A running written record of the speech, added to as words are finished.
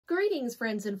Greetings,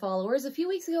 friends and followers. A few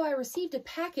weeks ago, I received a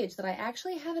package that I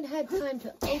actually haven't had time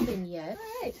to open yet.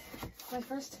 All right, my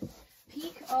first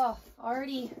peek. Oh,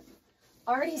 already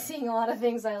seeing a lot of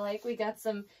things I like. We got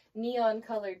some neon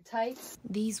colored tights.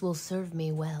 These will serve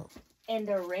me well. And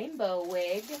a rainbow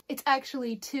wig. It's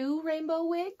actually 2 rainbow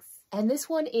wigs. And this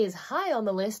one is high on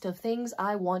the list of things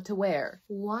I want to wear.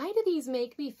 Why do these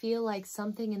make me feel like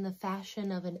something in the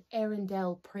fashion of an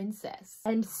Arendelle princess?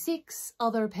 And 6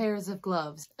 other pairs of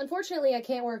gloves. Unfortunately, I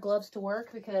can't wear gloves to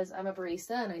work because I'm a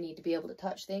barista and I need to be able to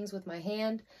touch things with my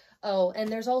hand. Oh, and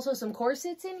there's also some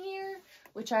corsets in here,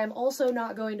 which I'm also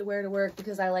not going to wear to work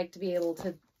because I like to be able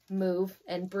to move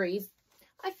and breathe.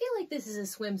 I feel like this is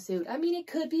a swimsuit. I mean, it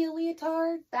could be a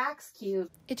leotard. Back's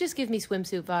cute. It just gives me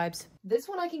swimsuit vibes. This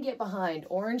one I can get behind.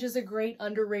 Orange is a great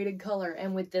underrated color.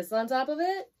 And with this on top of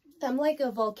it, I'm like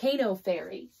a volcano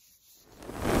fairy.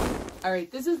 All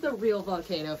right, this is the real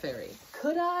volcano fairy.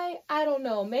 Could I? I don't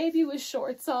know. Maybe with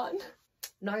shorts on.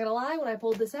 Not gonna lie, when I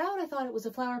pulled this out, I thought it was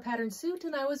a flower pattern suit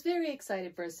and I was very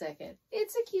excited for a second.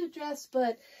 It's a cute dress,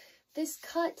 but this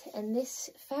cut and this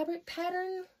fabric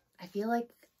pattern, I feel like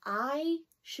I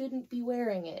shouldn't be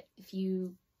wearing it, if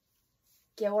you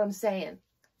get what I'm saying.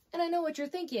 And I know what you're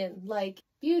thinking, like,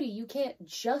 Beauty, you can't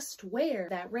just wear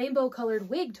that rainbow colored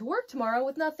wig to work tomorrow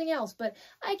with nothing else, but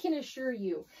I can assure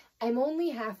you, I'm only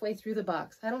halfway through the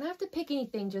box. I don't have to pick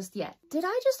anything just yet. Did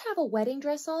I just have a wedding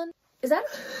dress on? Is that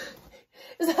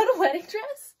a wedding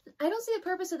dress? I don't see the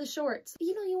purpose of the shorts.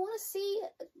 You know, you want to see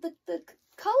the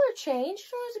color change. It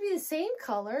don't have to be the same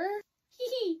color. Hee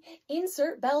hee.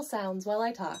 Insert bell sounds while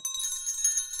I talk.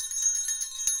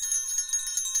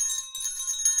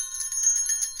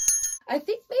 I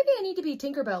think maybe I need to be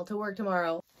Tinkerbell to work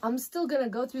tomorrow. I'm still gonna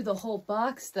go through the whole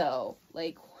box though.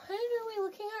 Like, what are we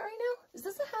looking at right now? Is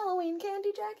this a Halloween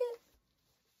candy jacket?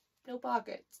 No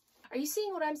pockets. Are you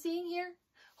seeing what I'm seeing here?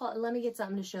 Hold on, let me get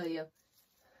something to show you.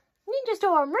 Ninja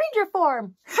Storm, Ranger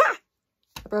form! Ha!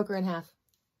 I broke her in half.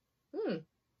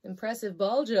 Impressive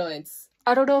ball joints.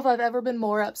 I don't know if I've ever been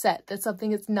more upset that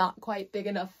something is not quite big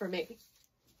enough for me.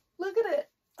 Look at it.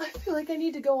 I feel like I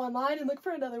need to go online and look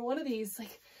for another one of these.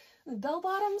 Like, the bell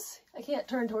bottoms, I can't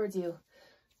turn towards you.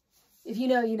 If you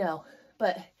know, you know,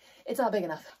 but it's not big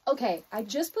enough. Okay, I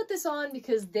just put this on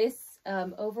because this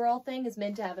overall thing is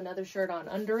meant to have another shirt on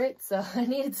under it, so I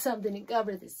needed something to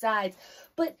cover the sides.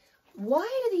 But why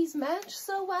do these match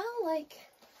so well? Like,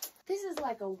 this is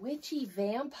like a witchy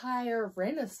vampire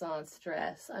Renaissance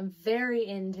dress. I'm very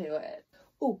into it.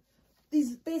 Oh,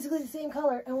 these are basically the same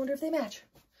color. I wonder if they match.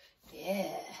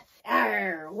 Yeah.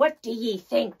 Arr, what do ye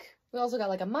think? We also got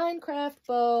like a Minecraft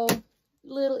bow,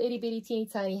 little itty bitty teeny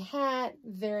tiny hat,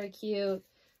 very cute,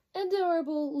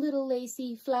 adorable little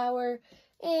lacy flower,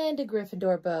 and a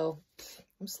Gryffindor bow.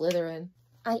 I'm Slytherin.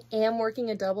 I am working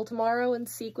a double tomorrow and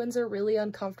sequins are really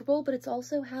uncomfortable, but it's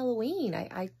also Halloween.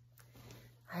 I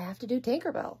have to do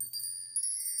Tinkerbell.